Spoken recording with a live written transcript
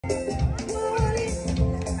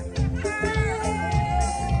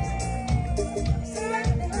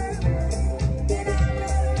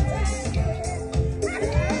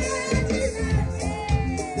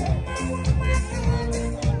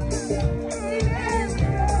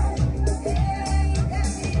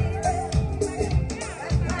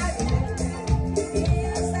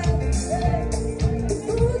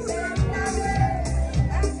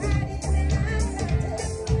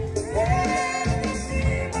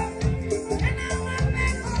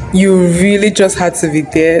You really just had to be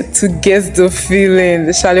there to get the feeling.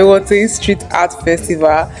 The Chale Wote Street Art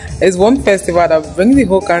Festival is one festival that brings the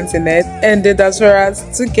whole continent and the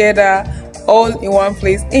diasporas together all in one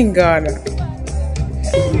place in Ghana.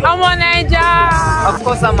 I'm a Niger. Of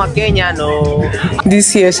course, I'm a Kenyan. No.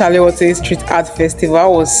 This year, Chale Wote Street Art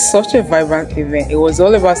Festival was such a vibrant event. It was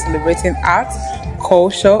all about celebrating art,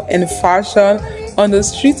 culture, and fashion on the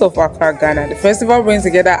streets of Accra, Ghana. The festival brings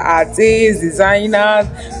together artists, designers,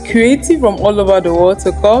 creatives from all over the world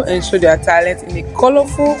to come and show their talent in a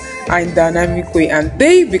colorful and dynamic way. And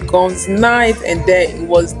day becomes night, and then it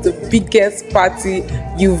was the biggest party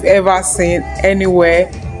you've ever seen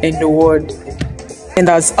anywhere in the world. And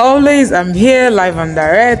as always, I'm here live and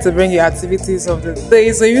direct to bring you activities of the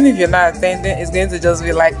day. So even if you're not attending, it's going to just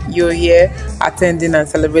be like you're here attending and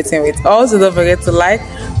celebrating with us. So don't forget to like,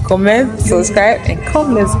 comment, subscribe, and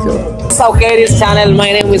come, let's go. So okay, this channel,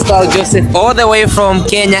 my name is called Joseph, all the way from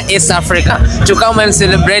Kenya, East Africa, to come and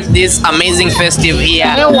celebrate this amazing festival here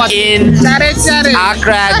in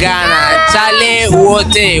Accra, Ghana. Chale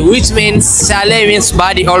Wote, which means Chale means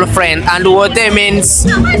body all friend, and Wote means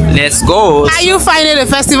let's go. How are you finding the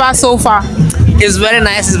festival so far? It's very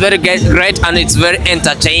nice, it's very great, and it's very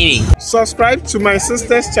entertaining. Subscribe to my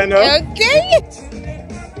sister's channel. Okay.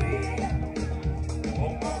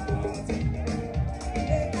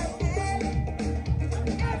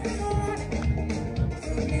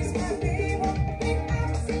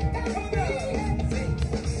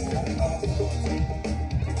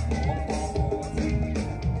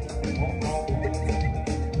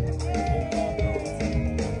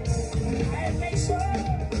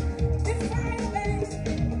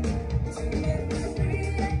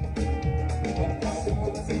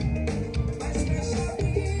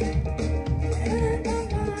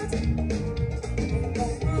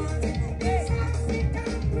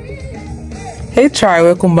 Hey try,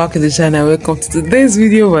 welcome back to the channel. Welcome to today's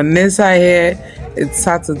video. Vanessa here. It's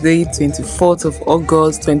Saturday 24th of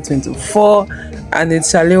August 2024 and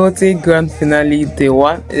it's Chale Wote grand finale day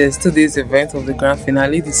 1. There's 2 days event of the grand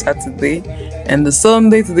finale this Saturday and the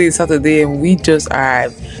Sunday. Today is Saturday and we just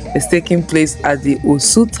arrived. It's taking place at the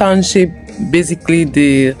Osu Township, basically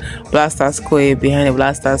the Blaster Square, behind the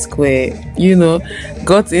Blaster Square. You know,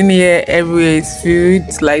 got in here, everywhere is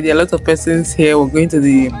filled, like there are a lot of persons here. We're going to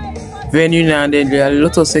the venue now and then there are a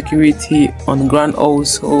lot of security on ground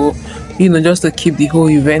also, you know, just to keep the whole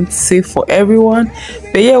event safe for everyone.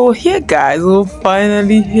 But yeah, we're here guys, we're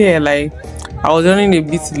finally here. Like I was running a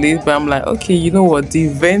bit late, but I'm like, okay, you know what, the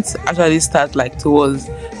event actually starts like towards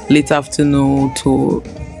late afternoon to,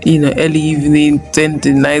 you know, early evening, 10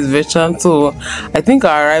 to night version. So I think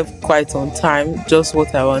I arrived quite on time, just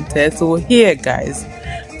what I wanted. So we're here guys.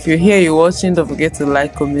 If you're here, you're watching, don't forget to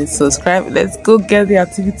like, comment, subscribe. Let's go get the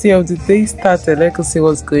activity of the day started. Let's see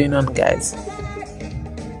what's going on guys.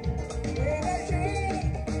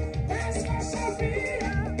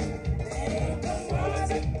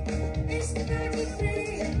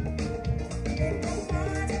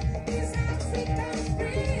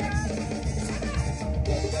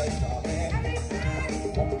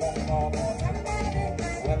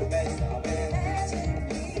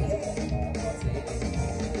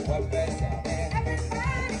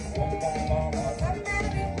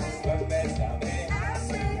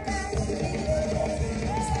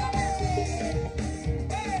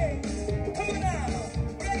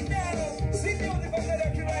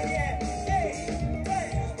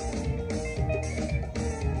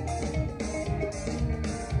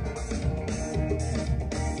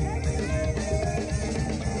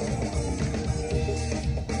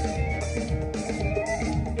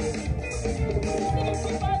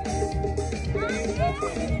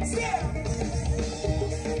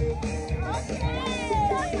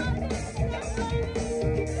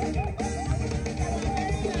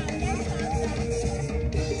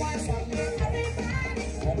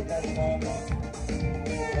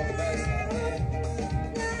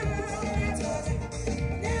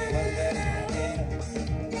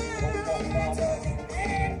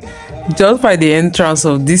 Just by the entrance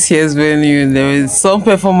of this year's venue, there is some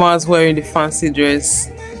performers wearing the fancy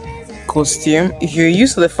dress, costume. If you're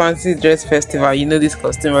used to the fancy dress festival, you know this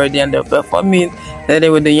costume already, and they're performing. Then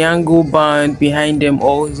there were the Yango band behind them,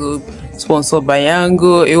 also sponsored by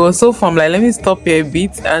Yango. It was so fun. Like, let me stop here a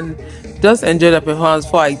bit and just enjoy the performance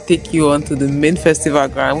before I take you on to the main festival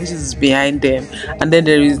ground, which is behind them. And then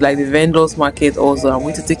there is like the vendors market also. I'm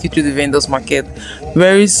going to take you through the vendors market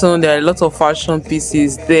very soon. There are a lot of fashion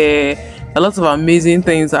pieces there, a lot of amazing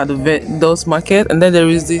things at the vendors market. And then there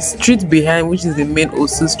is the street behind, which is the main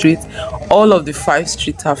Osu street. All of the 5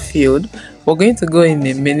 streets are filled. We're going to go in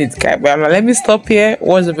a minute, guys, but let me stop here,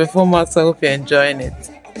 watch the performance. I hope you're enjoying it.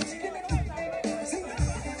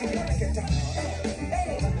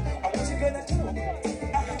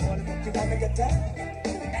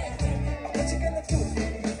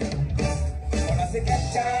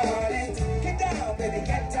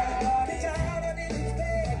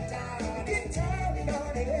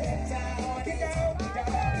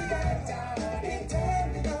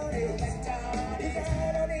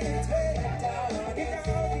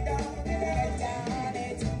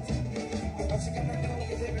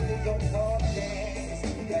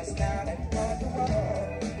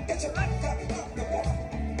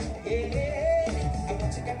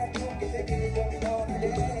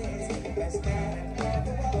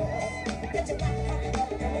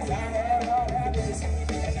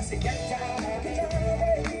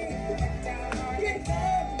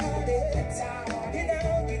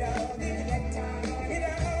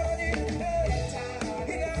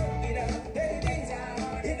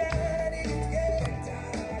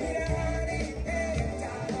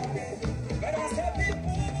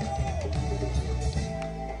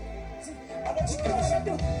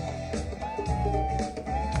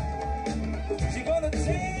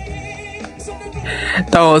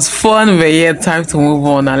 That was fun, but yeah, time to move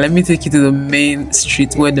on. Now let me take you to the main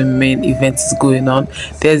street where the main event is going on.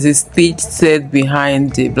 There's a stage set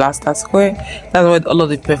behind the Blaster Square. That's where all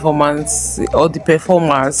the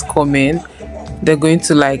performers come in. They're going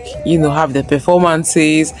to, like, you know, have the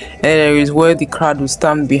performances, and there is where the crowd will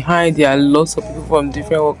stand behind. There are lots of people from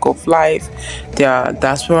different walks of life. There are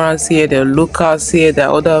diasporans here, there are locals here, there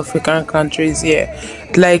are other African countries here.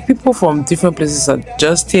 Like, people from different places are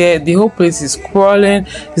just here. The whole place is crawling.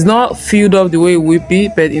 It's not filled up the way it would be,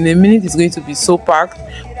 but in a minute it's going to be so packed.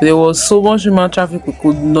 There was so much human traffic we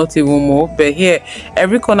could not even move. But here,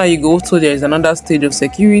 every corner you go to, there is another stage of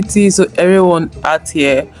security, so everyone out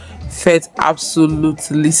here felt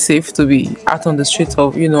absolutely safe to be out on the streets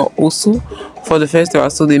of, you know, Osu for the festival.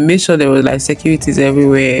 So they made sure there were like securities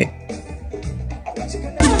everywhere.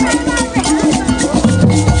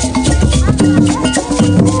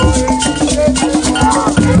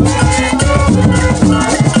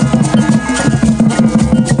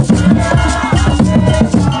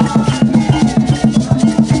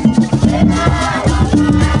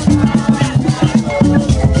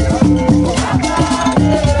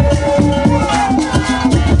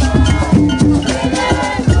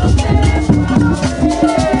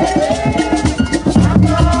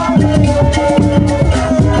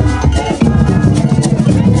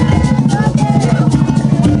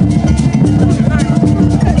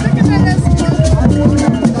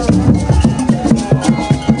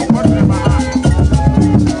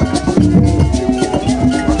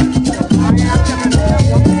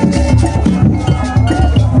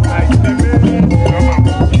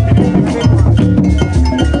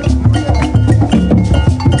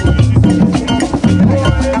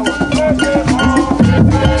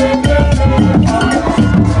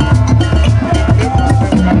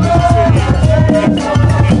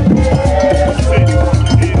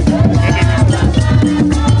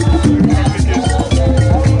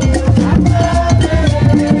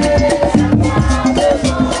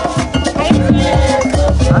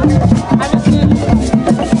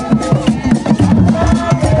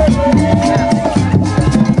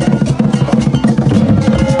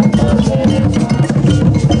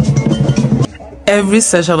 Every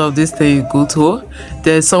session of this thing you go to,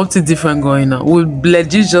 there's something different going on. We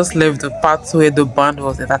legit just left the part where the band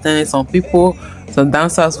was entertaining some people, some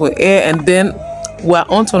dancers were here, and then we're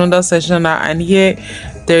on to another session now. And here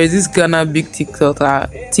there is this Ghana big TikToker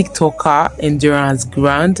Endurance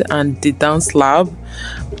Grant and the Dance Lab.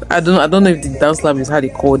 I don't know if the Dance Lab is how they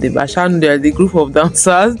call it, but I know they're the group of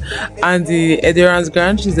dancers. And the Endurance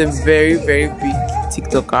Grant, she's a very, very big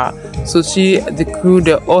TikToker. So the crew,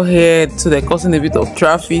 they're all here, so they're causing a bit of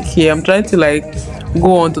traffic here. I'm trying to like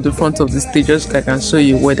go on to the front of the stage just so I can show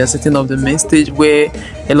you where they're setting up the main stage, where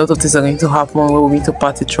a lot of things are going to happen, where we're going to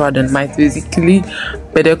party throughout the night basically.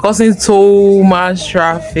 But they're causing so much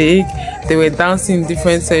traffic. They were dancing in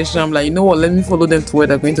different sections. I'm like, you know what, let me follow them to where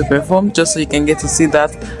they're going to perform, just so you can get to see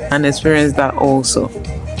that and experience that also.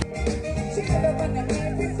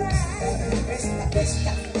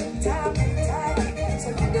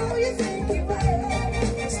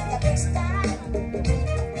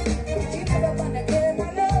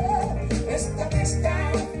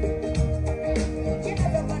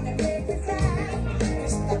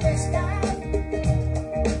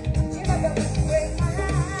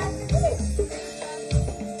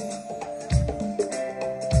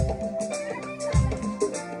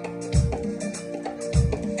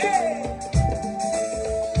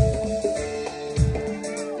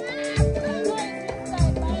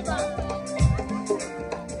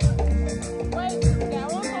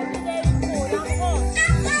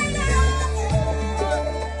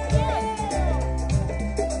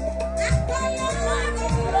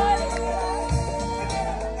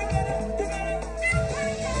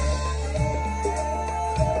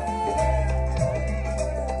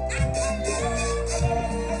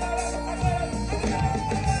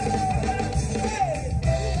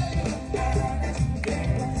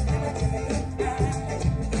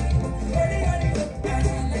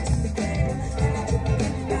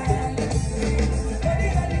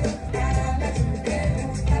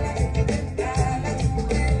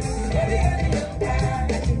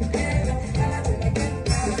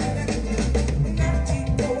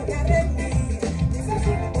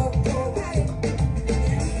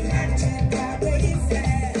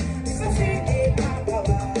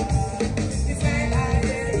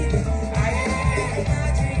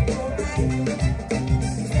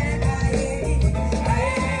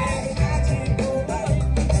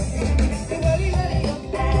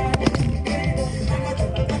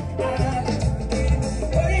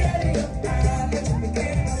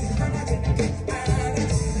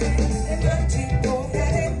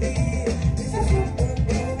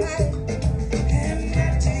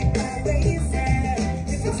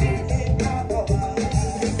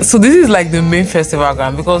 So this is like the main festival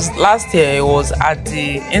ground, because last year it was at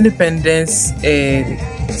the Independence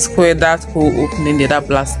Square, that whole opening there, that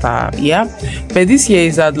blaster, yeah. But this year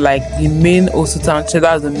is at like the main Osutan,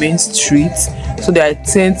 that's the main street. So there are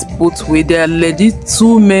tents both way. There are legit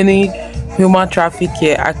too many human traffic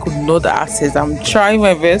here. I could not access. I'm trying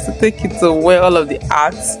my best to take it to where all of the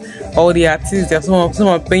arts, all the artists, there's some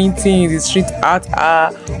are painting, the street art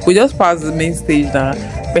are. We just passed the main stage now.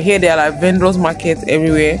 But here there are like vendors markets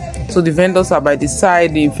everywhere. So the vendors are by the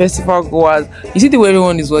side, the festival goers. You see the way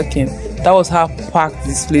everyone is working. That was how packed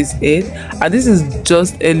this place is. And this is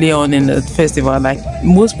just early on in the festival. Like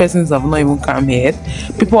most persons have not even come here.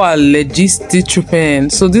 People are legit still trooping.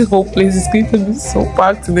 So this whole place is going to be so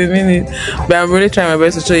packed in a minute. But I'm really trying my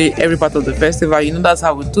best to show you every part of the festival. You know, that's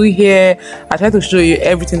how we do here. I try to show you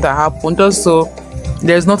everything that happened, just so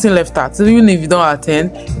there's nothing left out. So even if you don't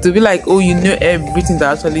attend, it will be like, oh, you know everything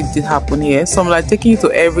that actually did happen here. So I'm like taking you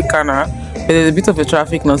to every corner, but there's a bit of a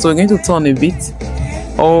traffic now, so we're going to turn a bit,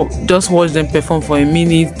 or just watch them perform for a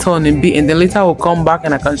minute, turn a bit, and then later we'll come back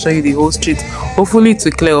and I can show you the whole street. Hopefully it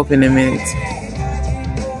will clear up in a minute.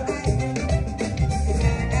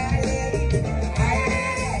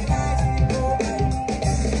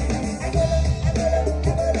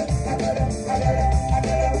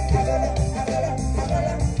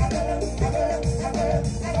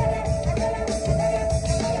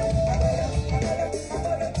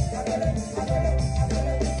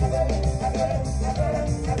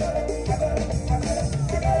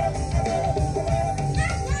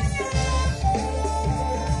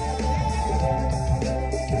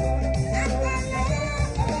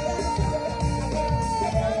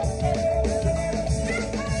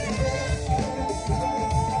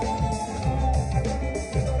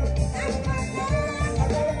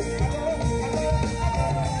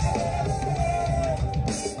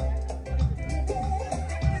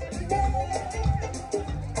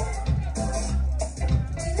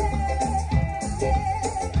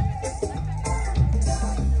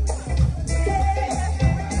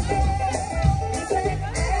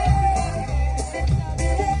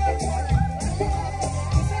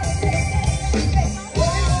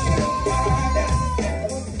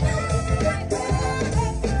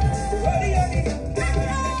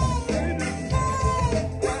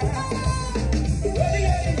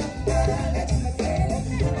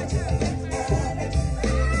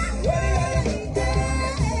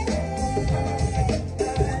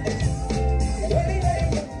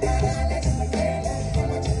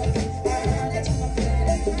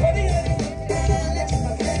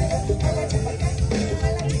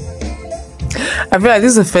 I feel like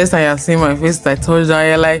this is the first time you're seeing my face that I touched down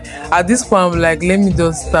here. Like at this point, I'm like, let me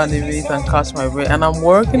just stand a minute and catch my breath. And I'm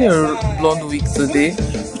working a blonde wig today,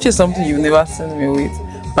 which is something you've never seen me with.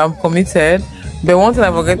 But I'm committed. But one thing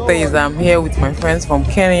I forget to say is I'm here with my friends from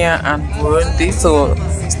Kenya and Burundi. So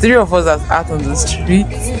it's 3 of us that's out on the street.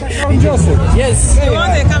 Yes.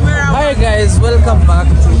 Hi guys, welcome back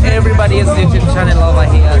to everybody's YouTube channel over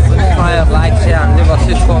here. Subscribe, like, share, and leave a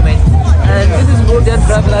sweet comment. And this is Littttt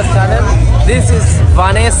Traveler's channel. This is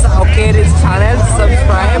Vanessa Okedi's channel.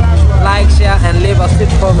 Subscribe, like, share, and leave a sweet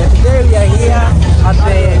comment. Today we are here at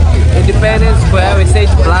the Independence Square. We say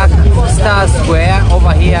Black Star Square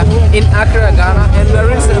over here in Accra, Ghana, and we are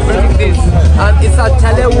really celebrating this. And it's a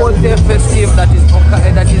Chale Wote Festival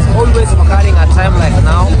that is always occurring at a time like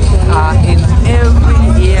now. In every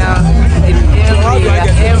year. So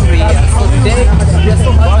today we are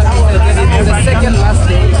so happy to celebrate it. It's the second last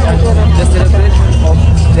day of the celebration of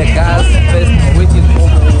the Gas Fest, which is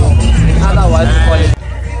in other words call it.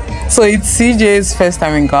 So it's CJ's first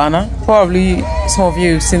time in Ghana. Probably some of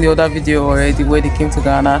you have seen the other video already where they came to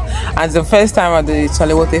Ghana. And it's the first time at the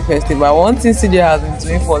Chale Wote Festival. One thing CJ has been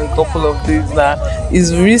doing for a couple of days now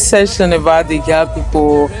is researching about the girl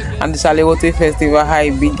people and the Chale Wote Festival, how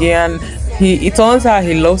it began. It turns out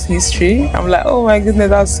he loves history. I'm like, oh my goodness,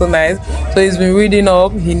 that's so nice. So he's been reading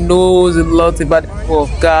up. He knows a lot about the people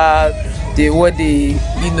of God, where they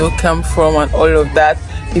come from and all of that.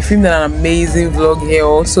 He filmed an amazing vlog here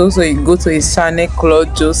also. So you go to his channel,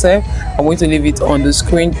 Claude Joseph. I'm going to leave it on the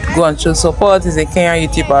screen. Go and show support. He's a Kenyan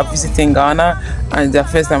YouTuber visiting Ghana, and it's their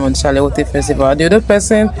first time on the Chale Wote Festival. The other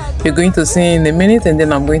person you're going to see in a minute, and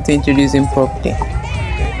then I'm going to introduce him properly.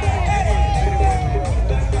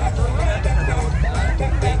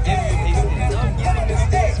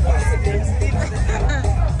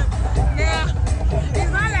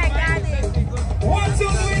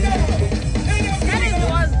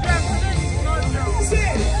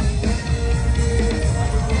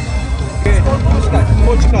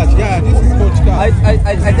 Yeah, this is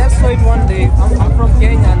I just saw it one day. I'm from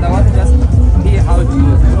Kenya and I want to just hear how to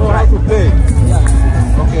play.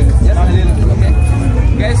 Yeah. Okay. Just a little bit, okay?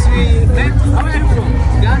 Guys, how are you from?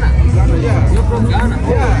 Ghana? Ghana, yeah. You're from Ghana?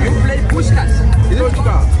 Yeah. You play pushkas?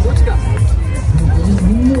 Pushka.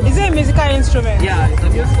 Is it a musical instrument? Yeah, it's a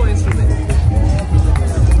musical instrument.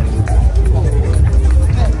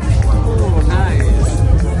 Oh, nice.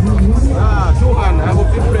 Ah, two-hand. I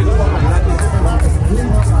hope you play two-hand.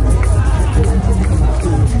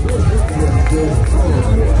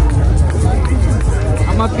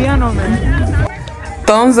 I'm a piano man.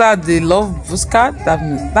 Turns out they love Buscat.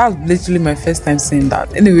 That's literally my first time seeing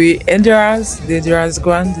that. Anyway, the Endurance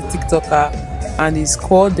Grand, the TikToker, and his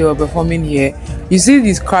squad, they were performing here. You see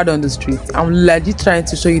this crowd on the street. I'm legit trying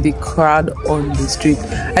to show you the crowd on the street.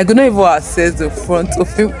 I could not even access the front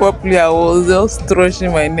of it properly. I was just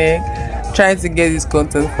thrashing my neck, trying to get this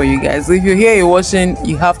content for you guys. So if you're here, you're watching,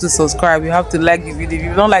 you have to subscribe, you have to like the video. If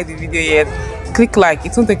you don't like the video yet, click like.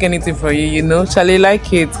 It won't take anything from you, Chale,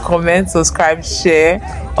 like it, comment, subscribe, share,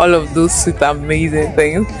 all of those sweet amazing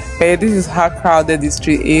things. But yeah, this is how crowded the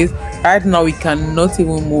street is right now. We cannot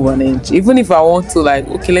even move an inch. Even if I want to, like,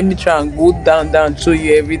 okay, let me try and go down, show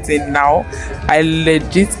you everything now, I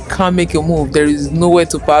legit can't make a move. There is nowhere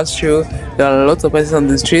to pass through. There are a lot of persons on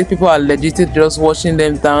the street. People are legit just watching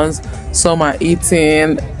them dance. Some are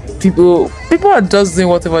eating. People are just doing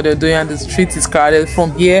whatever they're doing, and the street is crowded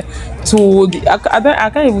from here to I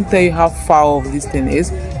can't even tell you how far off this thing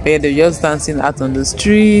is. But yeah, they're just dancing out on the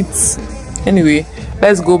streets. Anyway,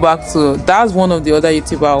 let's go back to that's one of the other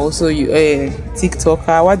YouTubers, also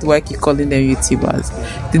TikToker. Why do I keep calling them YouTubers?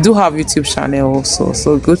 They do have YouTube channel also,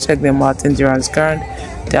 so go check them out. Endurance Grand,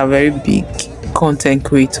 they are very big content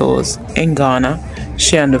creators in Ghana.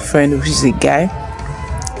 She and a friend, which is a guy.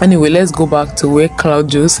 Anyway, let's go back to where Claude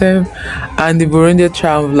Joseph and the Burundi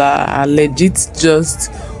traveler are legit just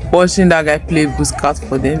watching that guy play Buscat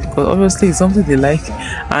for them, because obviously it's something they like,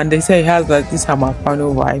 and they say he has like this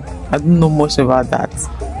Hamapano vibe. I don't know much about that.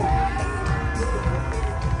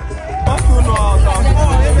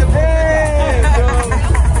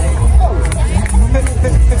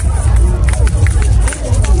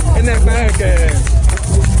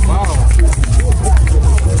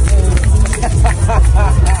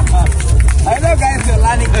 I know guys are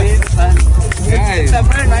learning this, and it's a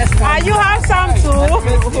very nice one. You have some too.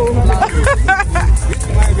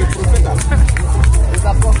 It's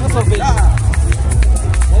a professor video.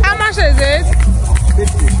 How much is it?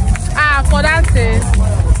 50. For that thing.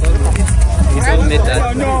 It's all metal.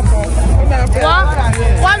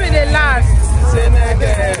 What will they last?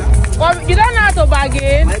 You don't know how to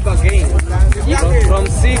bargain? I bargain. From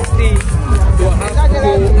 60 to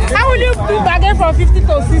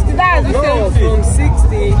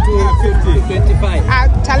 25.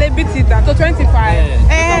 Chale beat it down to 25.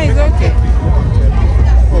 It's okay.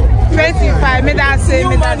 25. May that say?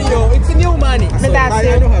 New money, yo. It's new money. May that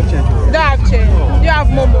say? I don't have change. You don't have change. You have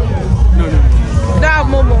Momo. No. You don't have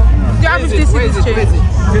Momo. Do you have 50 cedis change?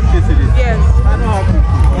 50 cedis. Yes. I don't have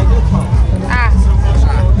 50.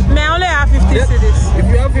 May I only have 50 cedis. If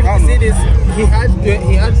you have 50 cedis, he had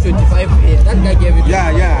 25. That guy gave it.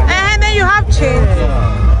 Yeah. And then you have change.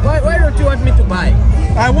 Why don't you want me to buy?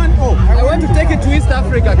 I want to take it to East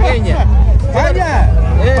Africa, Kenya. Yeah.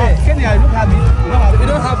 But Kenya, I don't have it. We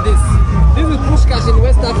don't have this. This is push cash in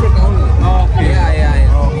West Africa only. Okay.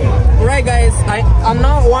 Yeah. Okay. Alright guys, I'm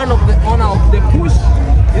now one of the owner of the push.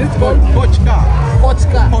 It's called Pochka.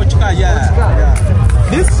 Pochka, Yeah.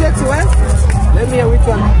 This shakes well. Let me hear which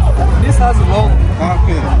one. This has long.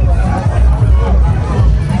 Okay.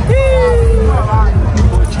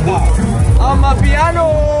 I'm a piano.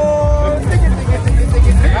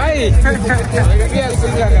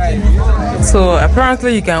 So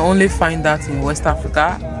apparently you can only find that in West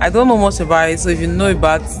Africa. I don't know much about it, so if you know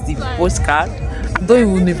about the postcard, I don't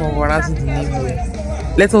even know if I'm pronouncing the name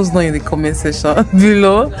well. Let us know in the comment section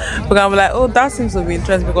below. But I'm like, oh, that seems to be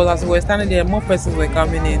interesting, because as we were standing there, more persons were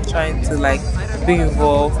coming in trying to like be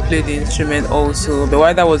involved, play the instrument also. But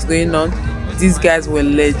while that was going on, these guys were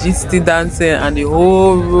legit still dancing, and the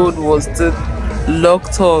whole road was still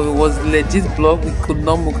locked up. It was legit blocked. We could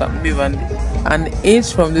not move an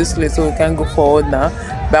inch from this place, so we can go forward now.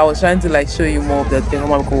 But I was trying to like show you more of the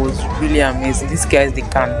performance, because it was really amazing. These guys, they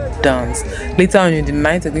can dance. Later on in the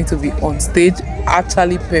night, they're going to be on stage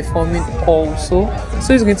actually performing also,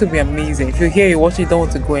 so it's going to be amazing. If you're here, you watch it, don't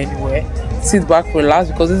want to go anywhere, sit back, relax,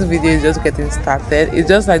 because this video is just getting started. It's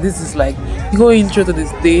just like, this is like the whole intro to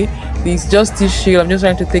this day. It's just this chill. I'm just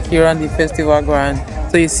trying to take you around the festival ground,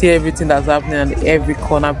 so you see everything that's happening on every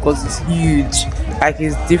corner, because it's huge. Like,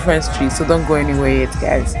 it's different streets, so don't go anywhere yet,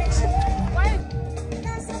 guys.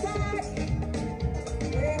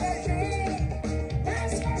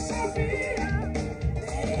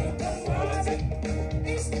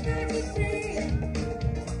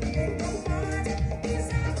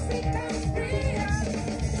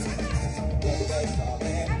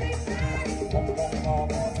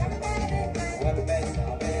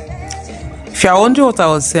 If you're wondering what I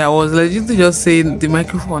was saying, I was legit just saying the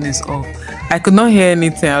microphone is off. I could not hear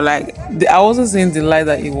anything. I wasn't saying the light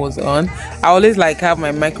that it was on. I always like have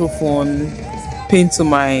my microphone pinned to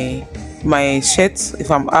my shirt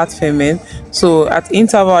if I'm out filming. So at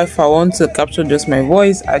interval, if I want to capture just my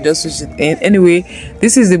voice, I just switch it in. Anyway,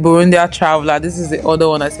 this is the Burundia Traveler. This is the other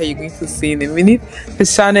one I said you're going to see in a minute.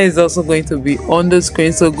 His channel is also going to be on the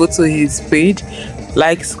screen, so go to his page,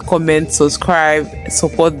 like, comment, subscribe,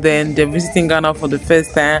 support them. They're visiting Ghana for the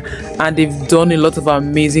first time, and they've done a lot of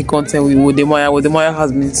amazing content with Wodemoya. Wodemoya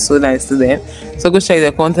has been so nice to them, so go check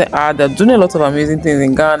their content out. They're doing a lot of amazing things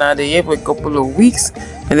in Ghana. They're here for a couple of weeks,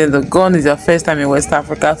 and then they're gone. It's their first time in West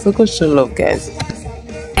Africa, so go show love, guys.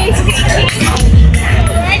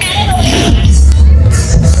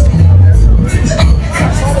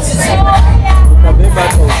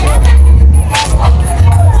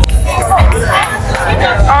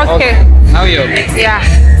 Okay. How are you? Yeah.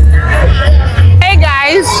 Hey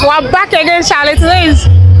guys, we're back again, Chale. Today is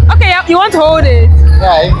okay. You want to hold it?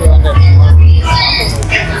 Yeah, if you want it.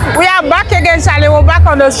 We are back again, Chale. We're back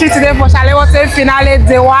on the street today for Chale Wote Finale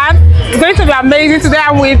Day 1. It's going to be amazing today.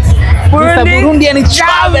 I'm with Burundian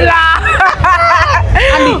Traveler.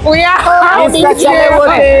 We are Mr. Chale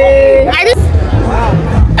Wote.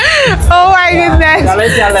 Oh my goodness.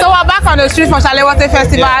 So we're back on the street for Chale Wote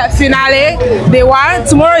Festival Finale Day 1.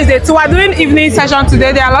 Tomorrow is Day 2. We're doing evening session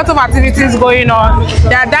today. There are a lot of activities going on.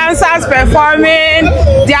 There are dancers performing,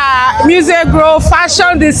 there are music group,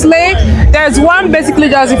 fashion display. There's one basically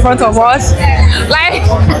just in front of us. Like,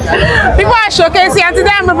 people are showcasing, and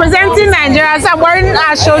today I'm representing Nigeria, so I'm wearing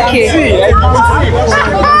a showcase.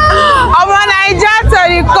 I'm on Nigeria to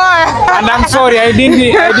the core. And I'm sorry, I didn't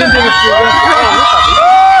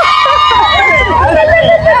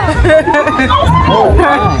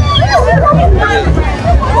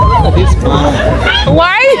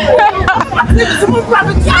Why?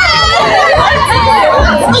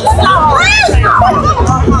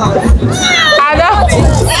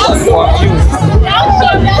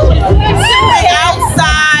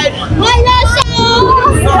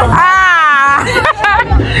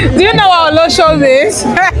 Do you know what low show is?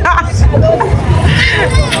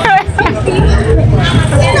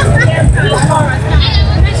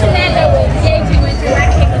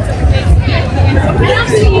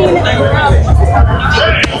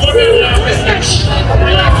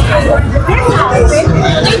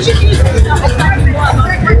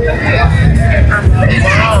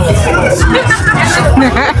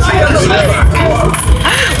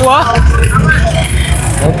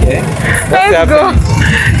 Let's go.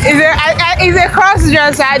 He's a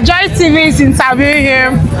cross-dresser. Joy TV is interviewing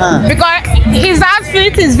him because his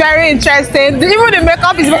outfit is very interesting. Even the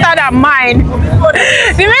makeup is better than mine.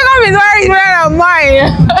 The makeup is very better than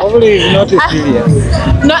mine. Probably it's not a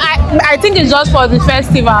serious. No, I think it's just for the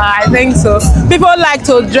festival. I think so. People like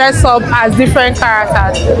to dress up as different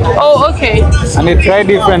characters. Oh, okay. And they try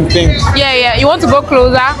different things. Yeah. You want to go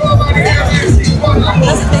closer?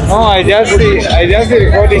 No, I just see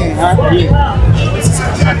recording.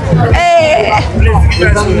 Hey.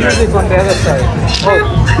 There's some music on the other side. Oh.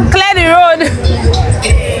 Clear the road.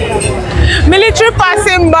 Military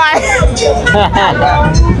passing by.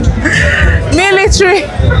 Military.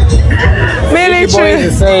 Boys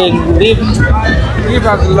is saying, leave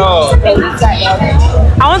us alone.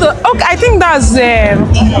 I want to. Okay, I think that's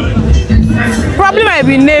probably might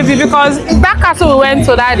be Navy because that castle we went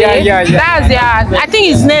to that day. Yeah. That's I think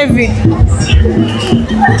it's Navy.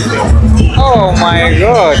 Oh my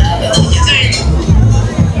God.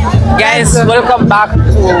 Guys, welcome back to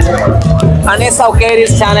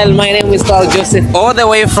Achehoke's channel. My name is Joseph, all the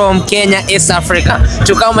way from Kenya, East Africa,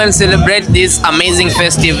 to come and celebrate this amazing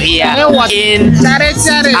festive here in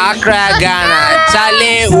Accra, Ghana.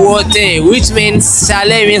 Chale Wote, which means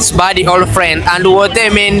Chale means body or friend, and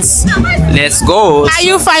Wote means let's go. How are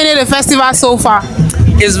you finding the festival so far?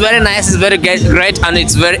 It's very nice, it's very great, and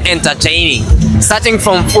it's very entertaining. Starting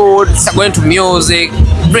from food, going to music,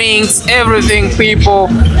 drinks, everything, people.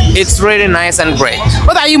 It's really nice and great.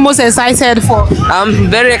 What are you most excited for? I'm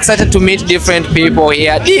very excited to meet different people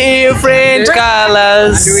here. Different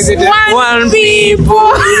colors. One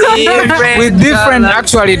people. With different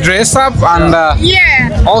actually dress up and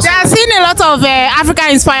yeah. Also, they have seen a lot of African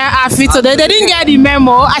inspired outfits today. They didn't get the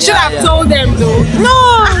memo. I should have told them though.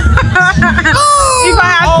 No. If I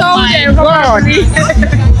had told them, probably.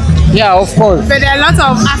 yeah, of course. But there are a lot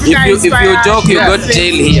of African If you joke, you got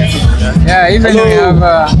jail here. Yeah, even we have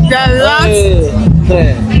there are lots.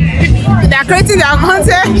 They are creating their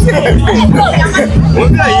content.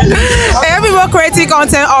 People creating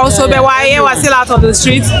content also, but we're here, we're still out on the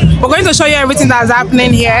streets. We're going to show you everything that's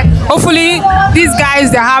happening here. Hopefully, these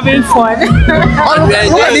guys, they're having fun.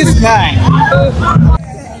 look at this guy.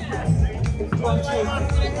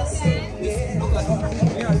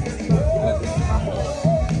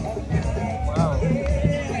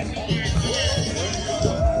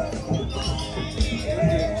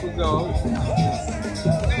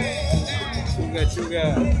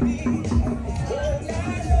 Sugar.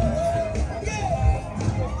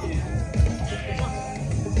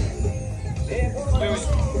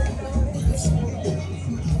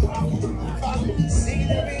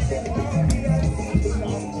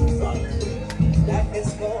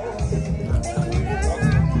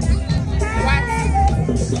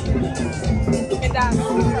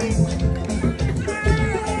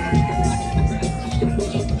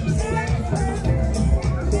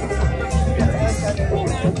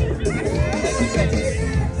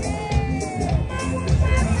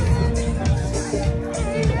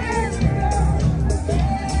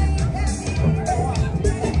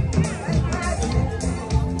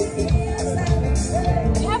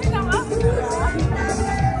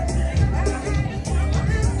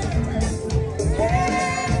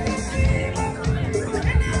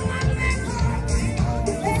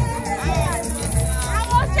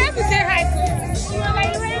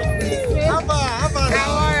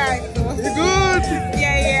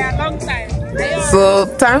 So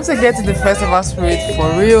time to get to the festival spirit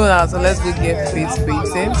for real now. So let's go get face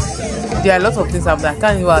painting. There are a lot of things happening. I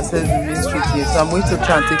can't even access the main street here, so I'm going to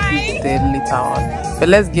try and take you there later on. But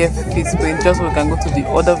let's get face paint just so we can go to the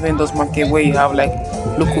other vendors market where you have like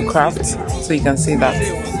local crafts, so you can see that.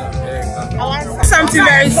 Something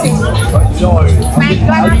very simple.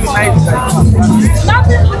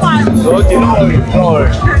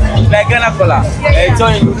 Like Ghana color.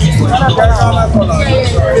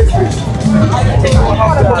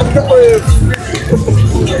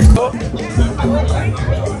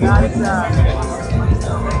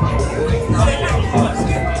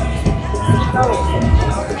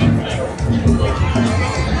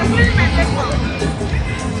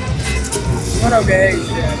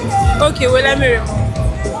 Okay, well, let me remove.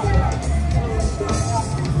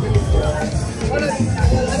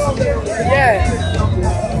 Yeah.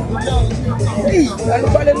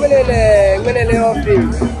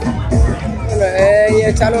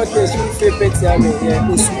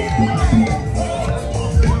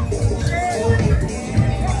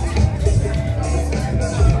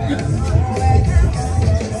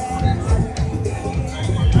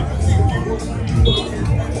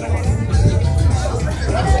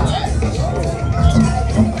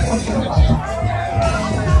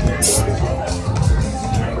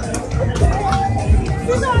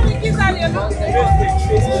 You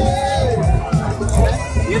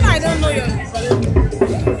know I don't know your.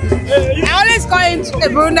 I always call him a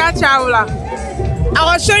Brunda traveler. I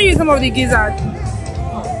will show you some of the gizzards.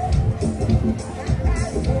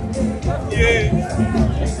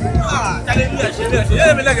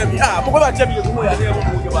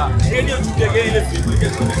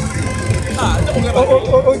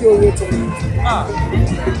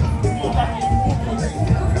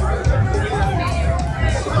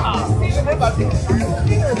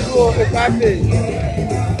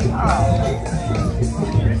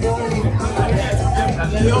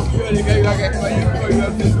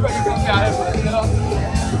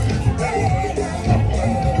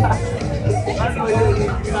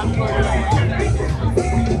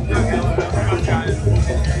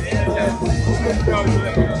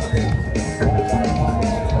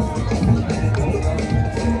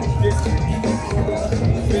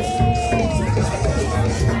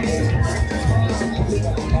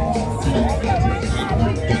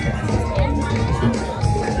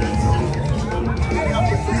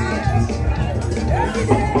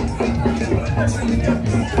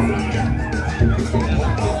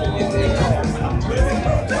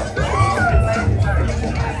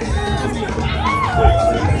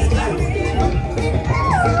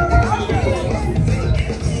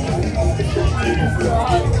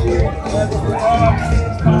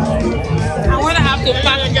 I'm gonna have to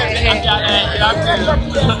pack my hair.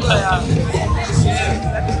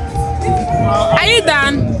 Are you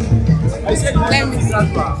done? Let me see.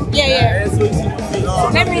 Yeah.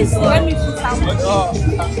 Let me see how much.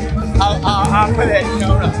 I'll put it in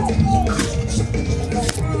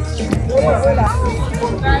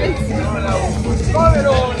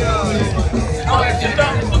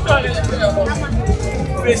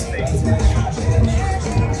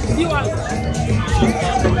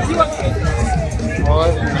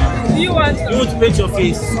You want to paint your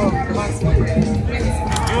face? You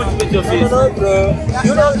want to paint your face? No, bro.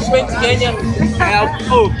 You don't paint Kenya.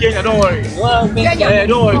 Oh, Kenya, don't worry. Yeah,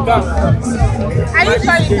 don't worry. Come. Are you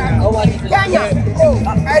sure you can? Kenya. Oh,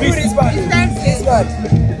 I do this one. This one.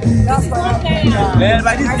 That's my Yeah,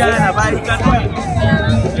 but this Ghana, but you can do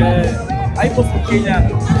it. I go for Kenya.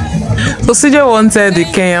 So CJ wanted the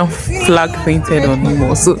Kenyan flag painted on him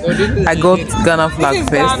also. I got Ghana flag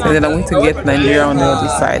first and then I went to get Nigeria on the other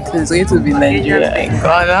side. So it's going to be Nigeria and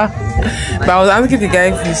Ghana. But I was asking the guy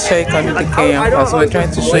if he's sure he can do the Kenyan flag, so we're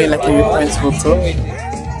trying to show you like a reference photo.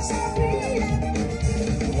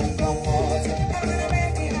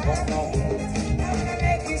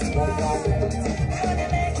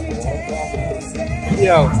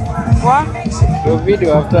 Yo, What? your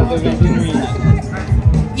video after 17 minutes.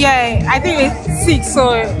 Yeah, I think it's 6,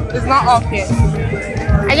 so it's not up yet.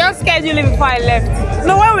 I just scheduled it before I left.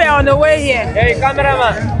 No, when we're on the way here. Hey,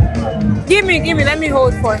 cameraman. Give me, let me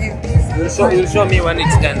hold for him. You'll show me when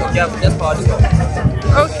it's done. Okay, just power it on.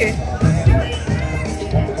 Okay.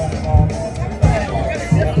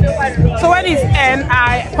 So when it's end,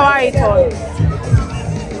 I power it on.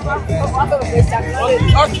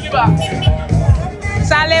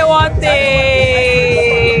 Chale Wote!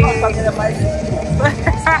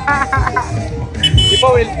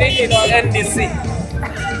 Before we'll take it on NDC.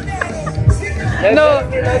 No.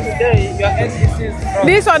 Today, your NDC is from.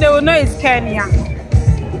 This one they will know is Kenya.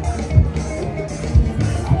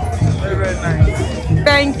 Very, very nice.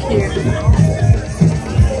 Thank you.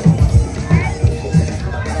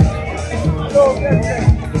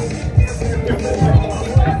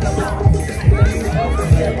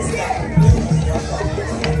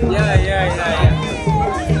 Yeah.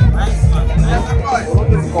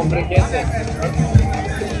 Complicated.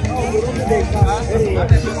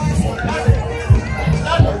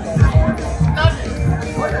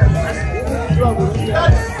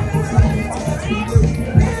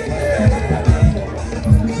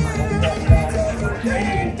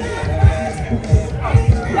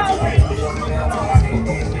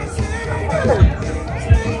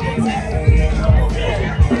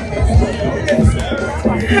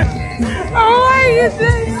 Oh my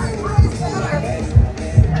goodness.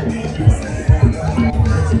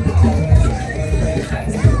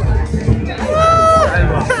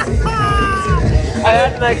 I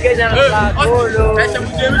had my Kenyan flag. Oh,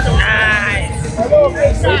 nice.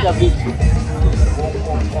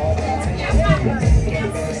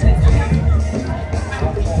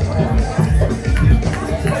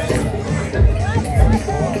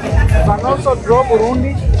 Can also draw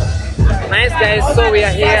Burundi. Nice guys, so we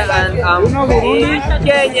are here and in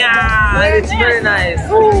Kenya, and it's very nice.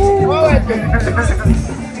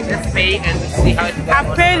 Let's pay and see how it goes.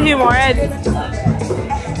 I paid him already.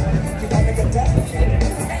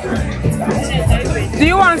 Do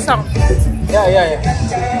you want some? Yeah.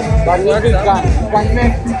 But if you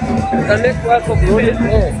can make flag for good.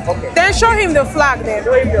 Yeah, okay. Then show him the flag then.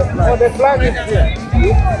 Show him the flag. Oh, the flag is here.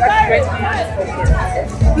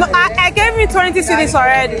 No, I gave you 20 cedis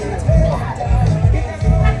already.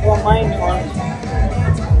 Oh, mine only.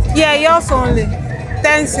 Yeah, yours only.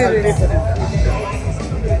 10 cedis.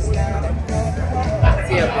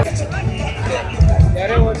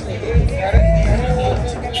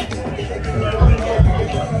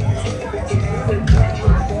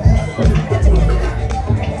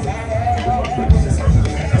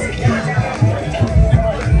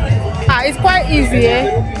 It's quite easy,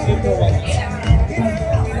 eh?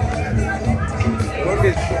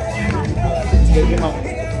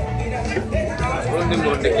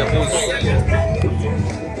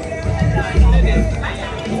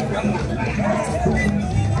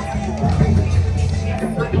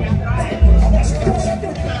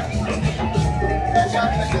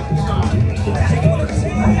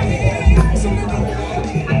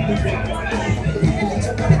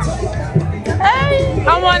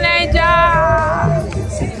 I'm a Niger.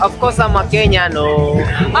 Of course, I'm a Kenyan. No.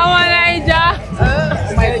 I'm a Niger.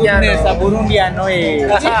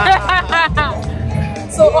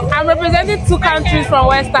 So I'm representing 2 countries from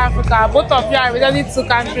West Africa. Both of you are representing 2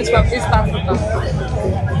 countries from East Africa.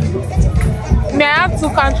 May I have 2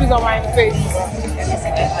 countries on my face?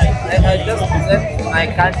 I just present my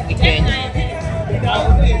country, Kenya.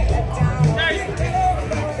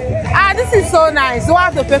 Ah, this is so nice. You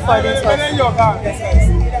have to pay for this one.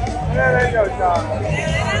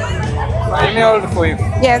 Let me hold for you.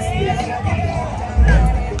 Yes.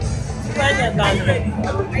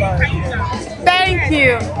 Thank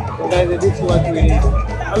you. This is what we need.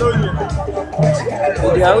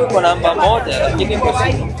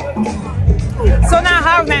 So now I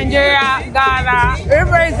have Nigeria, Ghana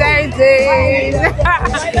representing.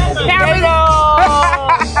 Here we go.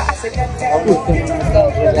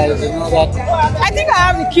 I think I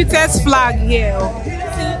have the cutest flag here.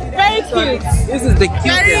 Very cute. This is the cutest.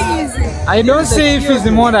 Very easy. I don't see if it's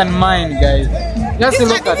more than mine, guys. Just This,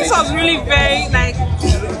 look at this it. was really very like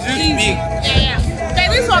easy. Yeah. Okay,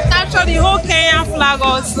 this will capture the whole Kenyan flag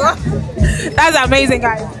also. That's amazing,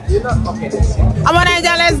 guys. I'm on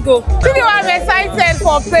Nigeria, let's go. People are excited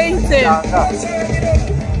for painting.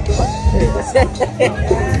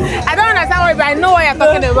 I don't understand why, but I know what you're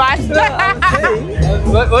talking about.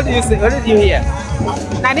 What do you say? What did you hear?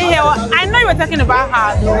 I didn't hear what, I know you were talking about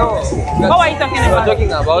her. No. What were you talking We were about?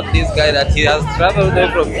 talking about this guy that he has traveled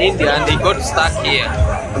there from India and he got stuck here.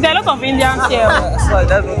 There are a lot of Indians here. So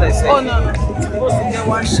that's what I said. Oh no.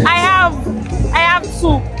 I have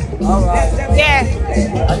 2. Yeah.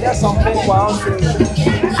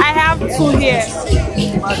 I have 2 here.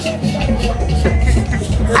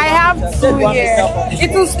 I have 2 here.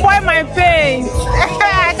 It will spoil my paint.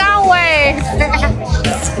 I can't wait.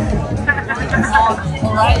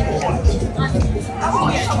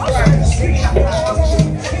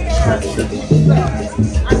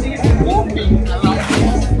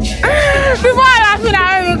 People are laughing at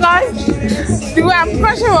me because the way I'm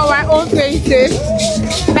crushing on my own painting.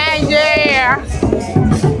 Nigeria.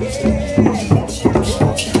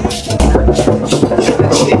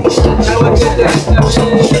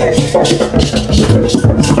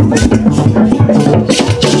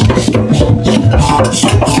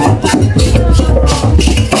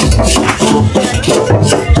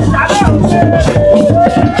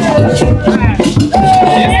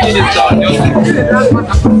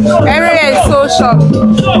 Everywhere is so short.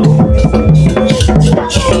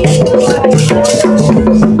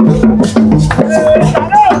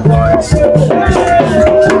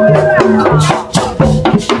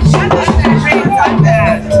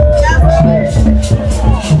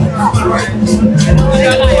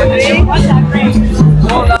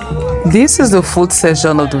 This is the food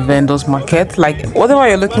section of the vendors market. Like whatever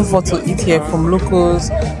you're looking for to eat here, from locals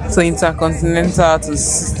to intercontinental to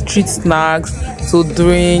street snacks to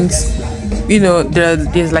drinks, you know,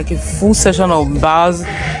 there's like a full section of bars.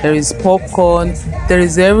 There is popcorn, there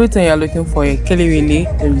is everything you're looking for here. Kelly,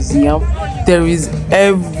 there is yam, there is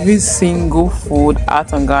every single food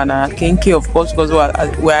out in Ghana. Kenke, of course, because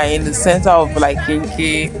we are in the center of like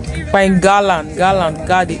Kenke. We're in Galand,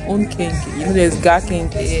 they own Kenke. You know, there's Ga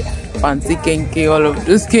Kenke, Fancy Kenke, all of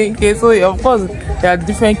those Kenke. So yeah, of course, there are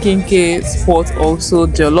different Kenke spots also.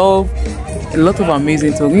 Jollof, a lot of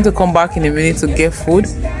amazing. So we're going to come back in a minute to get food.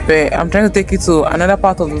 But I'm trying to take you to another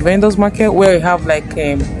part of the vendors market where we have like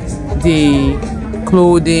the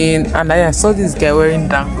clothing, and I saw this guy wearing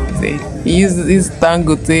Dangote. he used this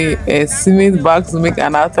Dangote cement bag to make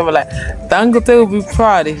an outfit. Like, Dangote will be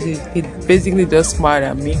proud. He basically just smiled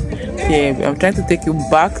at me. Yeah, I'm trying to take you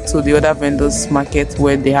back to the other vendors market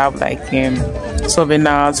where they have like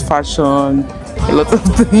souvenirs, fashion, a lot of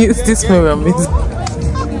things. This may be amazing.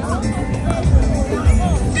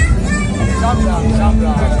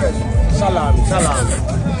 Salam.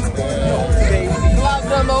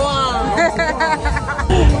 Number one.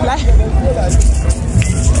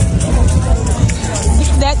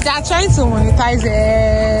 They're trying to monetize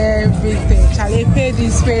everything. Chale, pay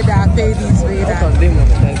this, pay that, pay this, pay that. How can they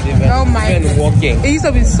monetize the event? Oh my God. Walking. It used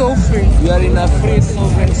to be so free. We are in a free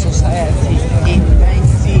sovereign society in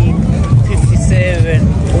 1957,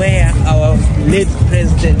 where our late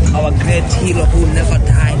president, our great hero who never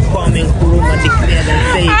died, Kwame Nkrumah declared and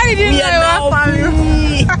said, "We are now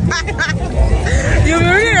free." You've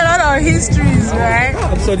been reading a lot of histories, right?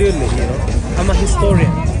 Absolutely, you know. I'm a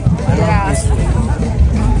historian. Yeah,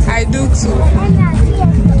 I do too.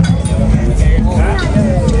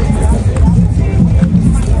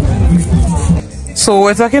 So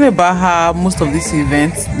we're talking about how most of these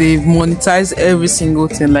events, they've monetized every single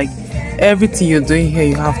thing. Like everything you're doing here,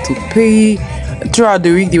 you have to pay. Throughout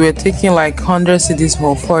the week, they were taking like 100 cedis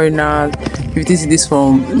for foreigners, 50 cedis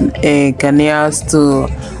from Ghanaians to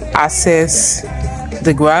access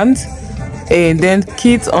the grant, and then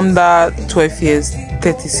kids under 12 years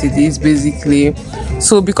 30 cedis basically.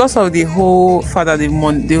 So because of the whole fact that they've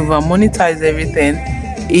monetized everything,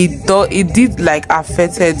 it did like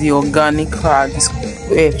affected the organic crowd this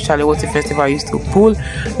Chale Wote Festival used to pull.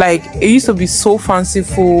 Like it used to be so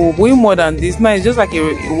fanciful, way more than this. Now it's just like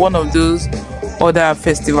one of those other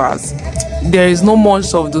festivals. There is no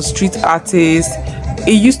much of the street artists.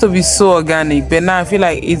 It used to be so organic, but now I feel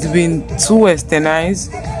like it's been too westernized,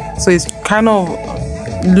 so it's kind of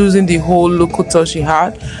losing the whole local touch it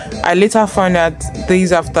had. I later found out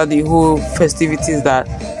days after the whole festivities that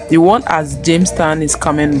the one at Jamestown is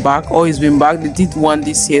coming back, or it's been back. They did one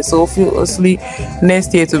this year, so obviously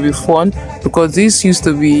next year it will be fun, because this used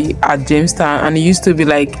to be at Jamestown and it used to be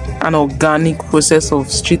like an organic process of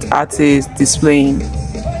street artists displaying.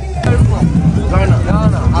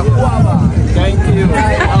 Thank you. I'm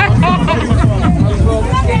from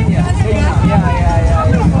Kenya.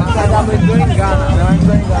 I'm enjoying Ghana.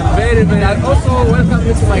 Very. I also welcome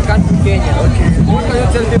you to my country, Kenya. Okay. What can you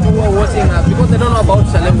tell people who are watching us, because they don't know about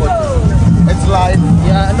Chale Wote? It's live.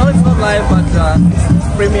 Yeah, no, it's not live, but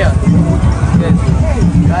premiere. Yes.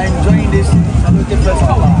 I'm enjoying this Chale Wote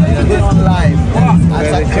Festival. It's going on live.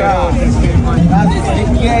 At Accra. That is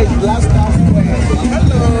Enquires last time.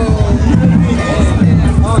 Hello.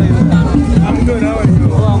 How are you? I'm good. How are you?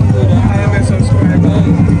 Oh, I'm good. I am a subscriber.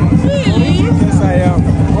 Really? Yes, I am.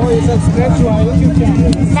 Oh, you subscribe to our YouTube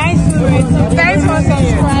channel. Nice to meet you. Thanks for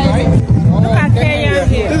subscribing. Look at Kenya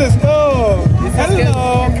here. This is hello.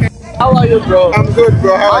 How are you, bro? I'm good,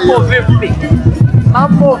 bro. How are you?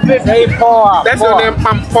 Mambo VIP. Hey, power. That's your name,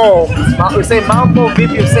 Pampo. You say Mambo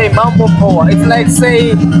VIP, you say Mambo power. It's like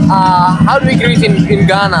say, how do we greet in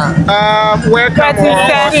Ghana? Welcome. Okay.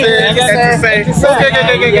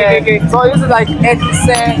 So this is like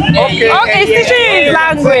Etise. Okay, teaching is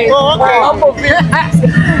language. Oh, okay. Mambo VIP.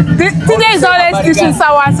 Today is always teaching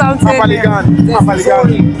someone something. Papaligan.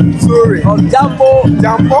 Sorry. Oh, Jambo.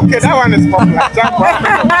 Okay, that one is popular. Jambo.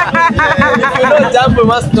 If you know Jambo, you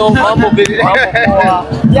must know Mambo VIP. Mambo power.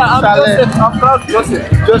 Yeah, I'm Joseph. I'm proud Joseph.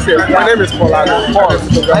 Joseph, my name is Paul.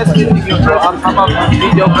 Nice meeting you, bro. I'm a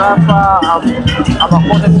videographer. I'm a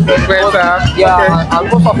content creator. Yeah, okay. I'm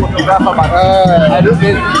also a photographer, but I do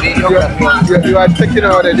videography. You are taking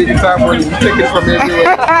all the digital money. You take it from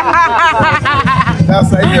everywhere.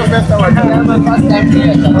 That's like your first time. My first time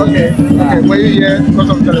here. Okay. Were you here because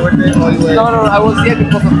of Chale Wote, or you were? No, I was here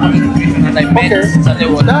because of content creation, and I met Chale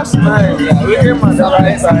Wote. That's nice. Yeah, we came at the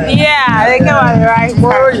right time. Yeah, they came at the right.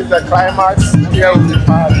 Tomorrow is the climax. Here will be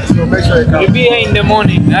party, so make sure you come. We'll be here in the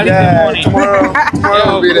morning. Tomorrow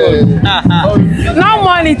will be there. No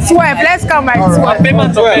money, 12. Let's come by 12.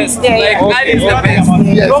 Payment the best. Yeah, Like, that is the best.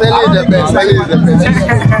 Yes, Sally is the best.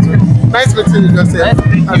 Nice meeting you, Joseph.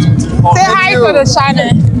 Say hi to the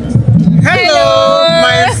channel. Hello,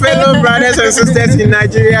 my fellow brothers and sisters in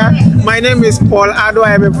Nigeria. My name is Paul Ado.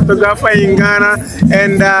 I am a photographer in Ghana,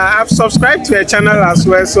 and I've subscribed to a channel as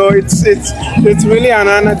well. So it's really an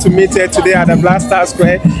honor to meet here today at the Blaster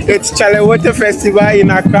Square. It's Chale Wote Festival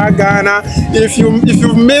in Accra, Ghana. If you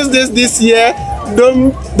missed this year,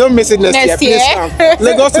 don't miss it next year. Please come.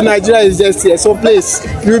 Lagos to Nigeria is just here, so please,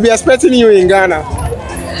 we'll be expecting you in Ghana.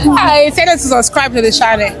 I said to subscribe to the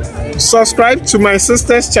channel. Subscribe to my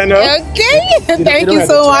sister's channel. Okay, thank you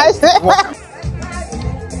so much.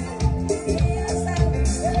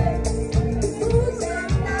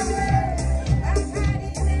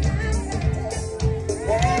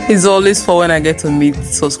 It's always fun when I get to meet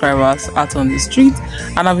subscribers out on the street,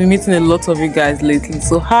 and I've been meeting a lot of you guys lately.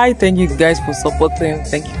 So hi, thank you guys for supporting,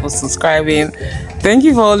 thank you for subscribing, thank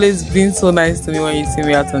you for always being so nice to me when you see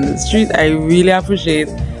me out on the street. I really appreciate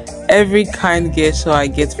every kind gesture I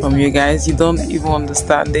get from you guys. You don't even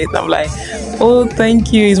understand it. I'm like, oh,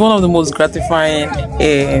 thank you. It's one of the most gratifying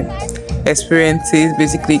experiences,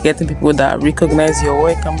 basically getting people that recognize your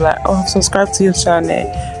work. I'm like, oh, I've subscribed to your channel,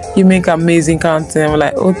 you make amazing content. I'm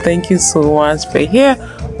like, oh, thank you so much. But here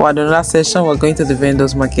we're at the last session. We're going to the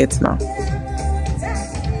vendors market now.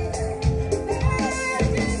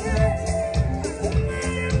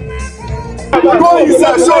 Go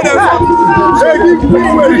inside, show them.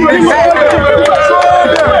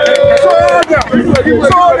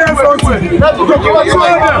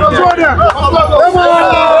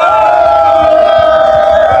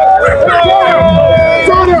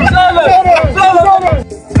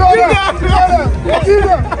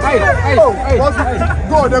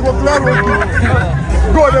 Go, they go clear road.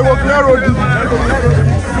 Go, they go clear road.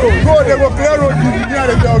 Go, they go clear road.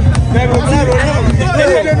 They go clear road.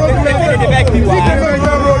 They beg me. Go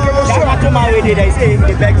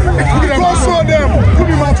show them. Who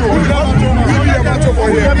be macho? Who be a macho for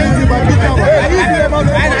here?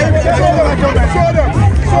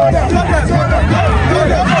 Show them.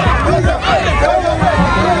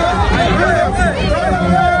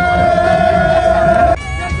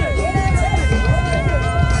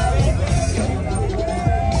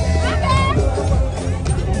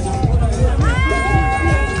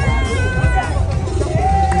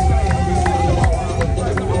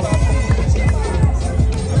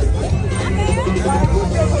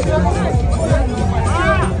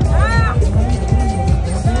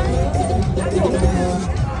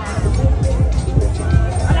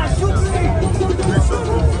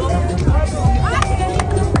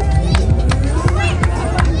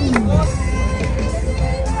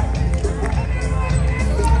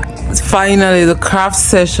 Finally, the craft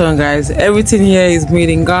session, guys. Everything here is made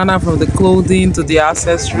in Ghana, from the clothing to the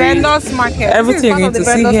accessories. Vendors market. Everything you're going to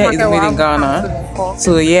see here is made in Ghana.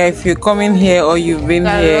 So yeah, if you're coming here or you've been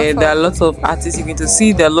here, there are lots of artists you're going to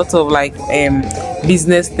see. There are lots of like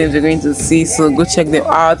business things you're going to see. So go check them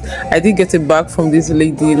out. I did get a bag from this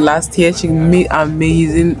lady last year. She made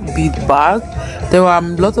amazing bead bag. There were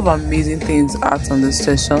lots of amazing things out on the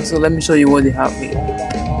session. So let me show you what they have here.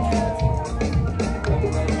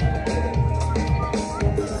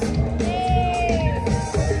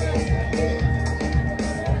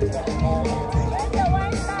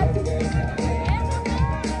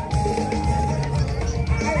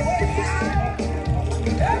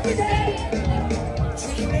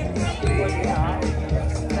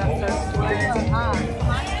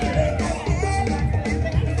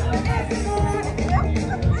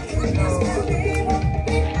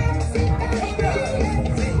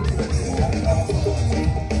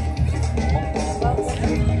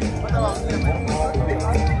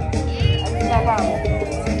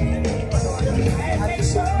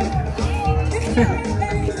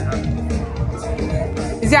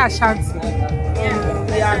 Is it Ashanti?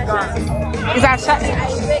 Is Ashanti?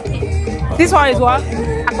 This one is what?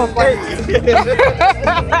 Achehoke.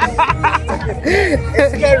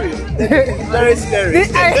 It's scary. It's very scary.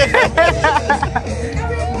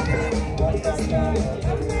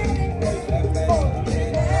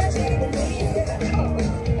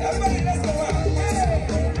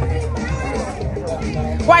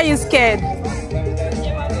 Why are you scared?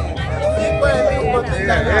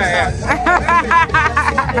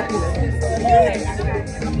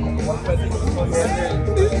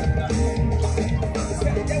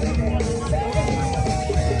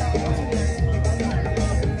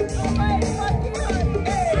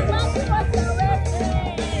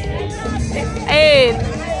 Hey,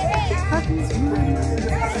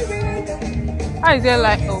 how is it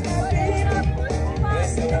like? Oh.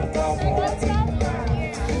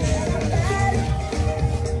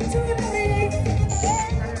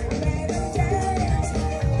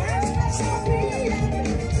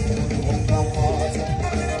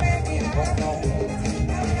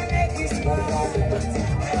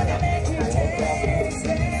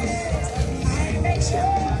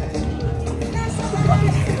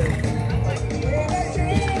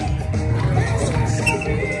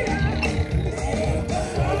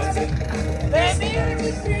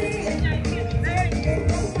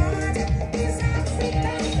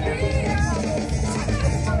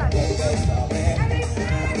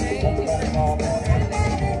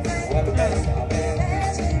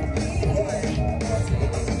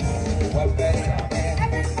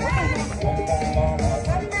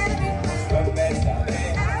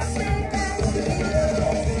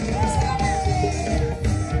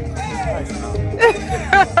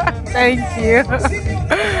 Thank you.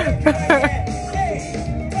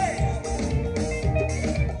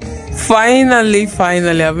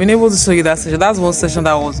 Finally, I've been able to show you that session. That's one session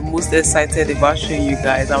that I was most excited about showing you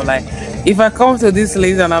guys. I'm like, if I come to this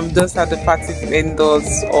place and I'm just at the party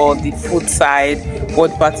vendors or the food side, what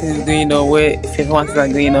party is going on, where performances are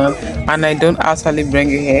going on, and I don't actually bring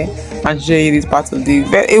you here and show you this part of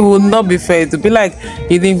this, it would not be fair. To be like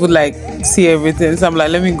you didn't even like see everything. So I'm like,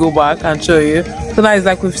 let me go back and show you. So now it's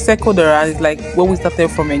like we've circled around. It's like where we started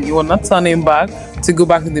from, and you are not turning back to go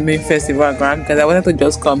back to the main festival ground, because I wanted to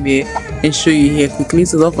just come here and show you here quickly.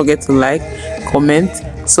 So don't forget to like, comment,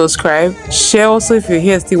 subscribe, share also if you're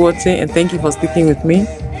here still watching, and thank you for sticking with me.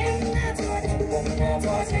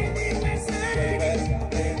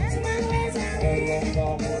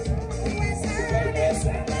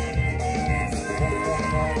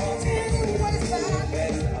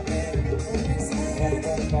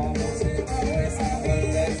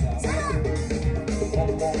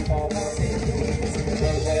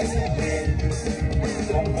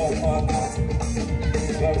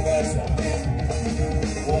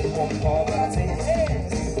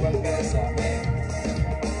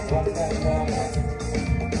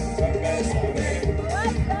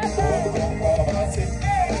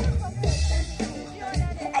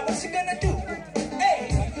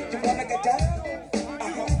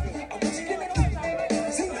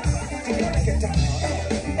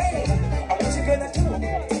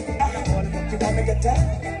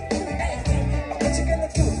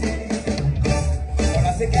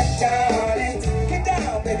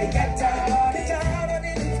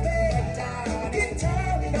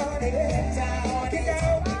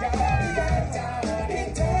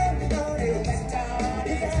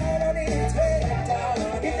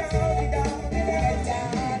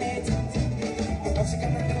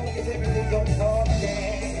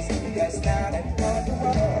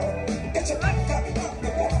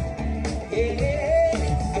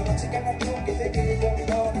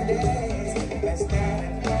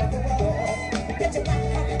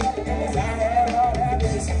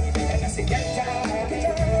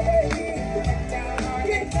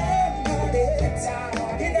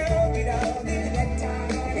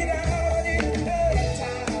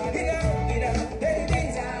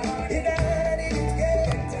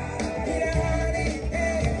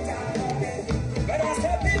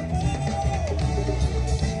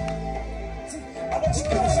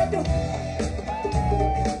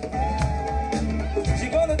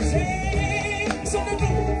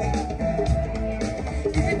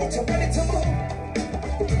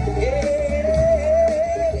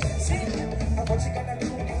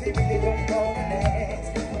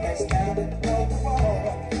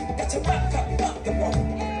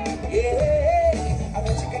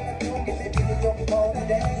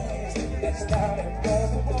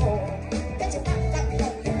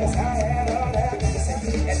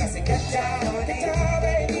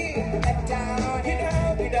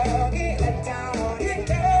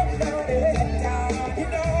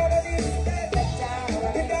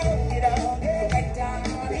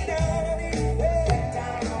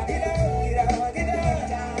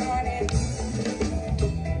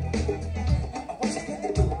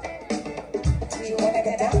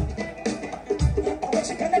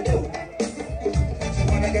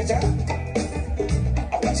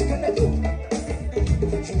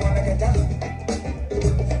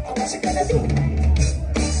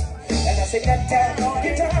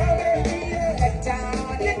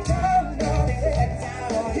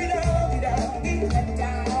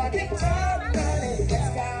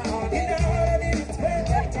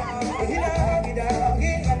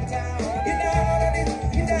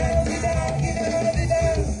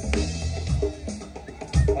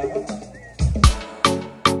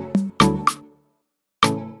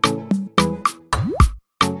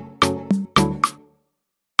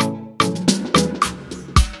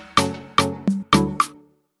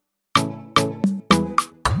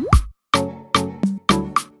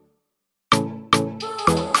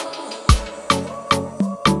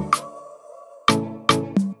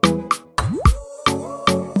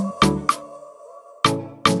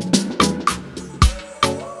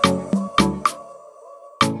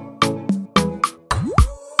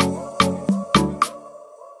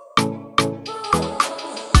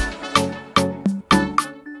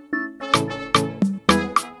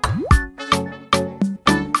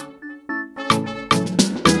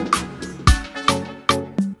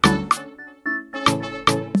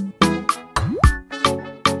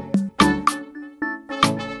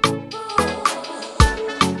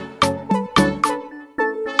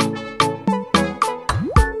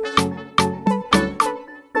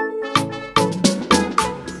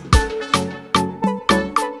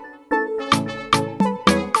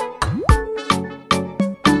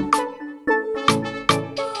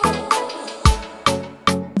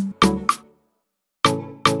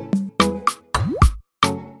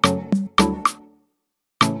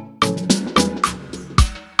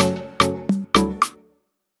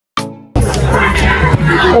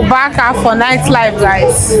 We're back out for nightlife,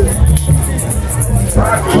 guys.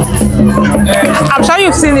 I'm sure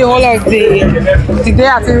you've seen the whole of the day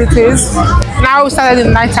activities. Now we started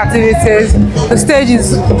the night activities. The stage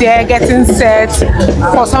is there getting set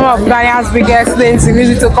for some of Ghanaian's biggest names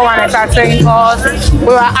to come and entertain us. We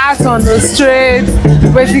were out on the street,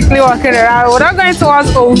 basically walking around. We're not going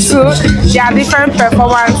towards Osu. There are different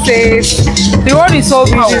performances. The road is so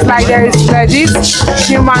busy, it's like there is legit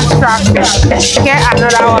human traffic. Get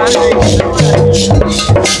another one.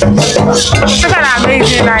 Such an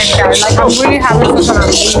amazing night, guys. Like, I'm really having such an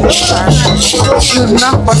amazing time. It's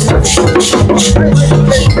not possible.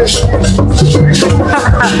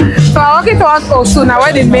 So I'm walking towards Osu now,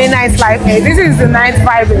 where the main nightlife is. This is the night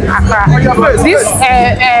vibe in Accra. This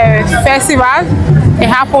festival, it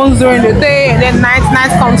happens during the day, and then night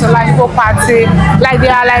comes to like go party. Like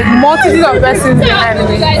there are like multitudes of persons behind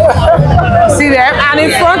me. See them, and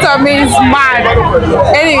in front of me is mad.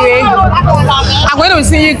 Anyway, I'm going to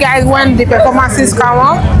see you guys when the performances come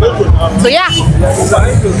up. So yeah.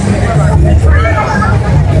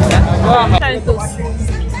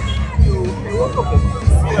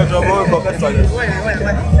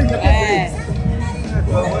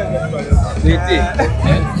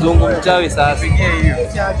 Zungu mchawi sasa.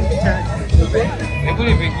 Hebu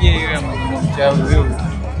nipigie hiyo ya mchawi wewe.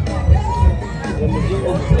 Zungu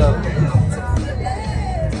mchawi.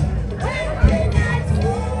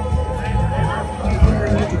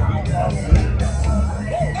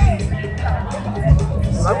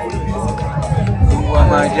 Zungu wa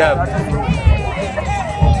maajabu.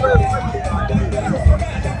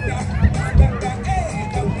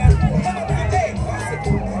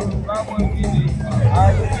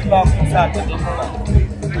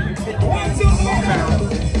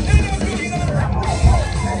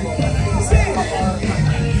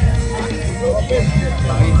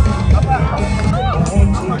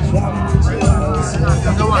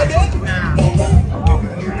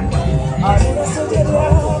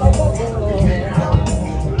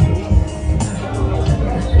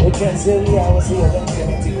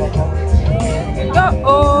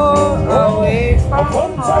 Away from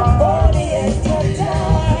home.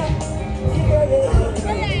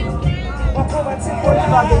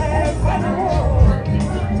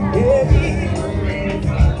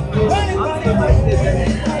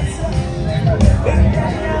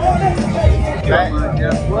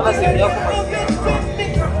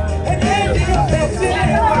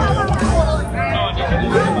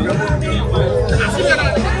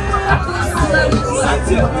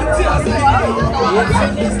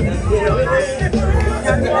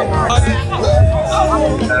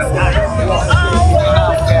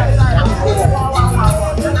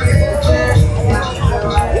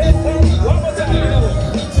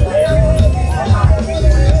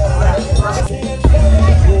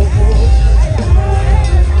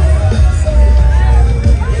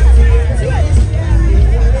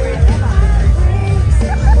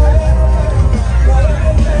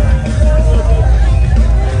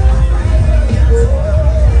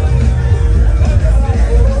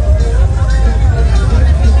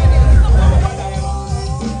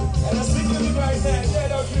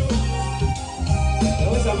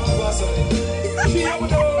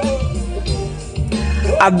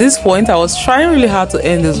 At this point, I was trying really hard to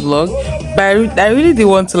end this vlog, but I really did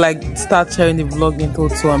want to like start sharing the vlog in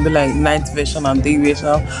total and be like night version and day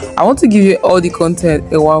version. I want to give you all the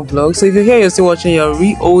content in one vlog. So if you're here, you're still watching, your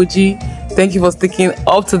real OG, thank you for sticking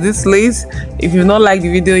up to this place. If you've not liked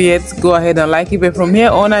the video yet, go ahead and like it. But from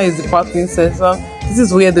here on is the parting session. This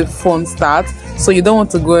is where the fun starts. So you don't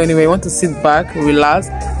want to go anywhere. You want to sit back, relax,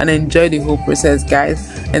 and enjoy the whole process, guys.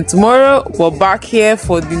 And tomorrow we're back here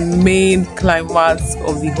for the main climax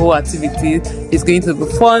of the whole activity. It's going to be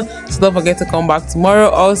fun, so don't forget to come back tomorrow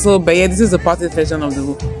also. But yeah, this is the party version of the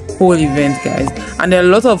whole event, guys. And there are a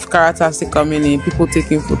lot of characters still coming in, people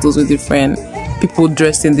taking photos with different people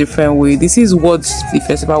dressed in different way. This is what the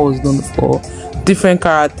festival was known for. Different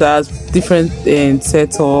characters, different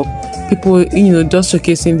setup, people, you know, just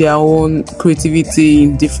showcasing their own creativity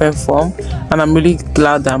in different form. And I'm really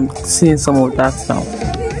glad I'm seeing some of that now.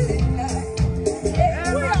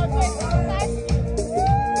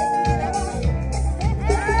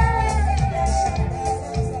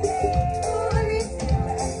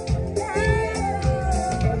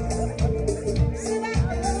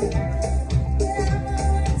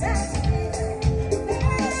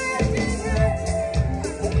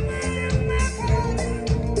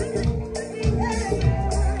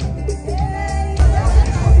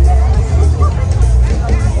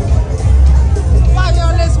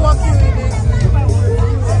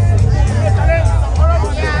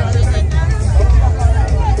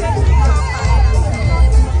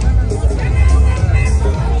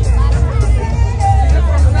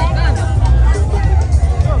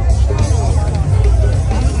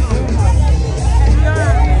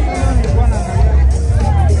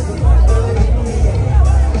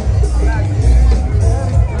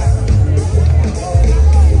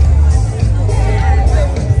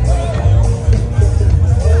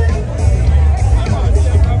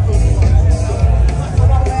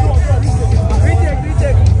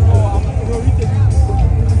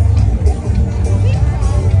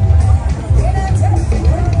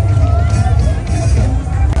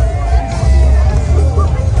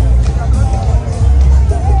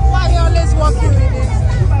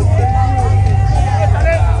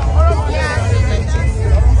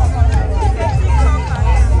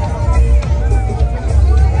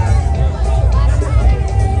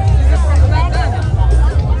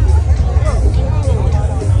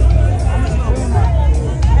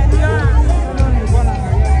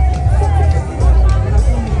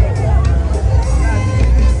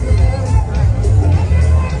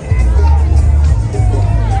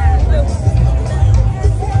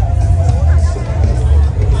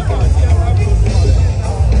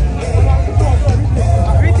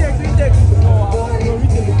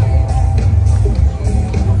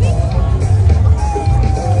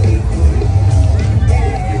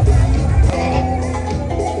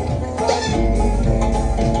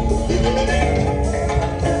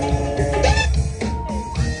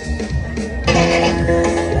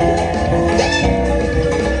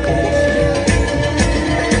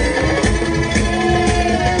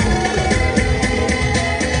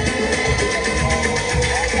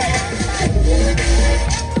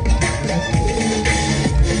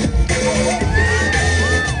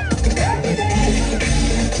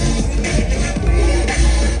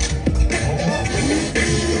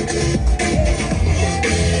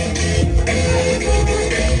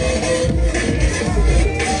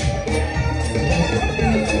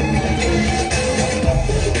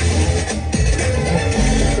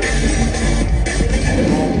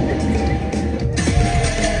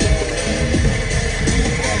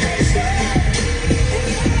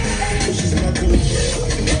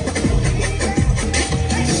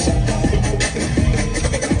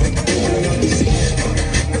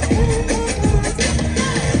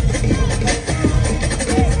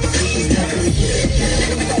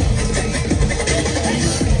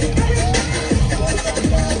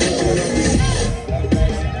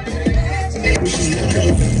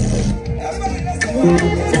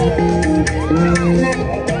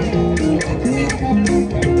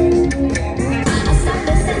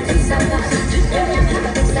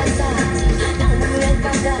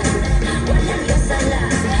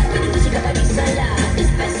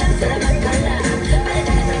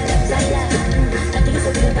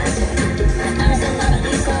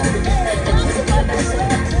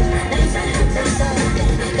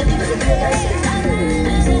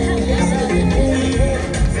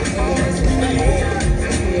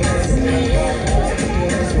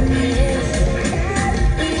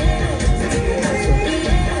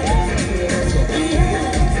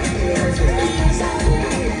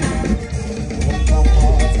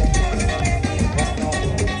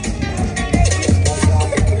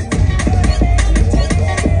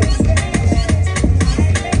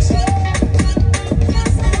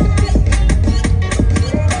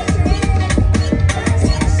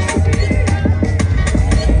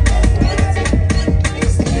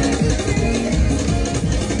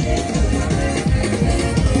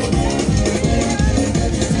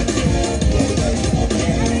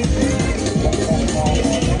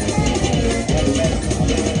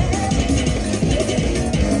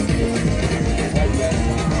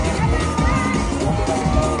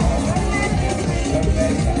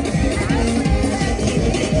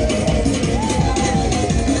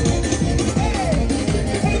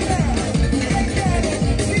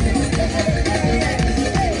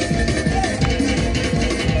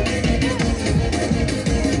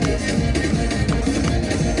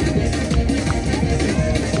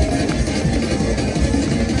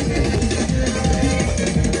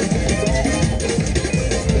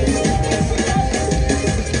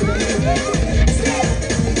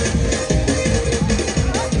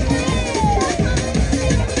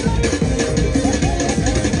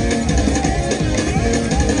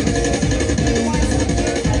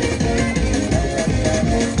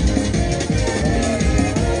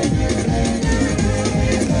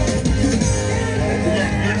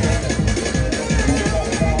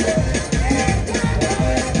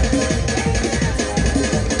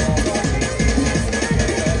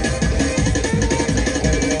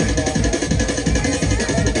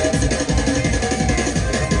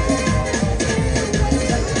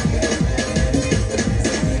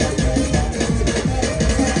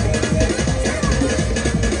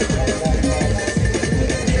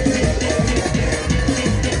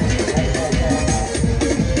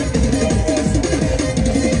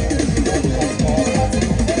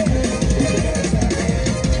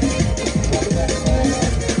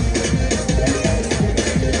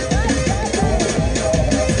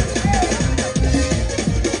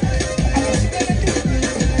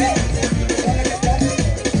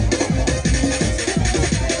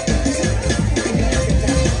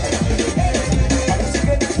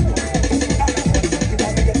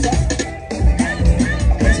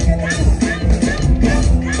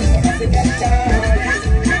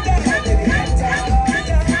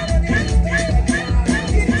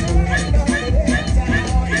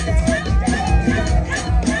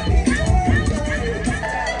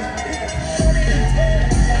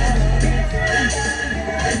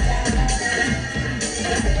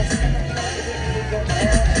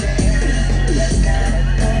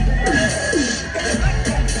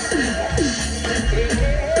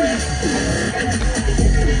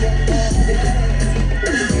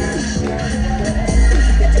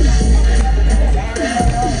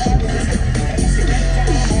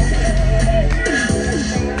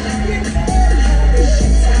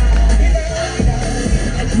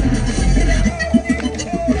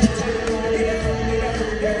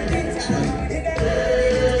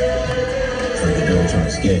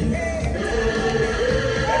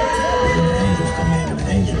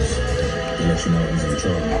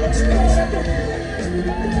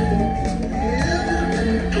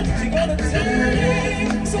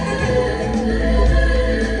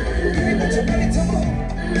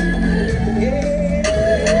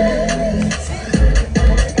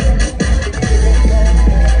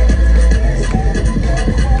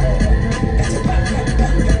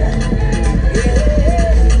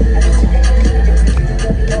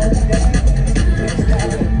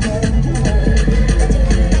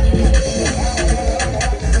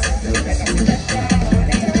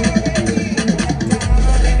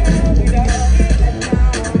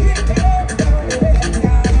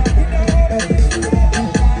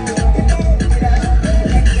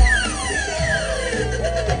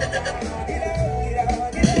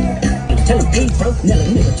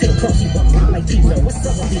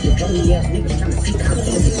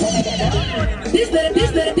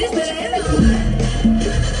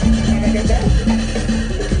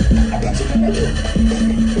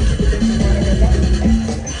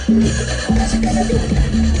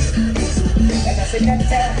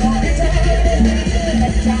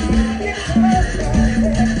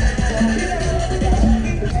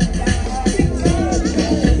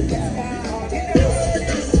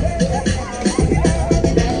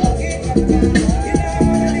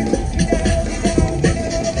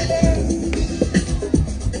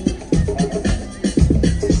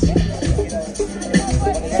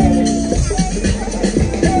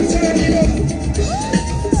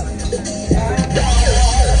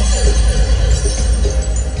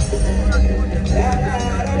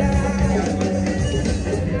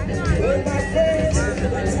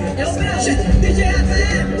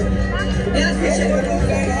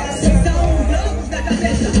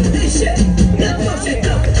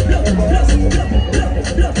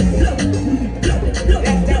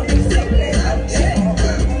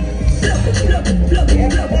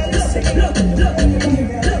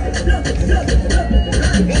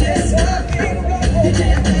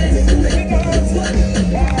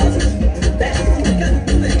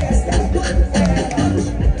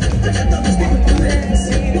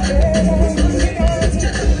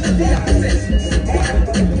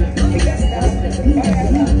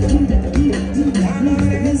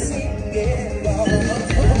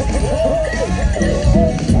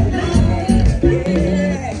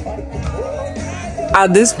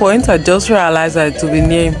 At this point, I just realized that it will be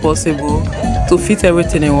near impossible to fit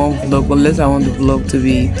everything in one vlog, unless I want the vlog to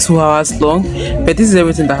be 2 hours long. But this is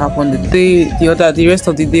everything that happened the rest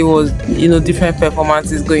of the day was, you know, different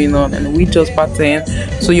performances going on, and we just partying.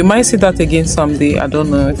 So you might see that again someday. I don't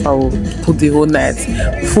know if I will put the whole night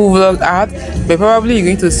full vlog out, but probably you're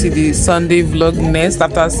going to see the Sunday vlog next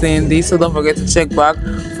after saying this. So don't forget to check back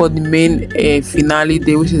for the main finale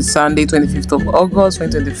day, which is Sunday 25th of August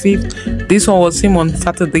 2025. This one was him on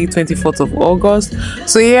Saturday 24th of August.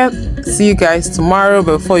 So yeah, see you guys tomorrow.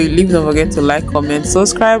 Before you leave, don't forget to like, comment,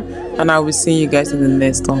 subscribe, and I will see you guys in the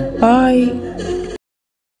next one. Bye.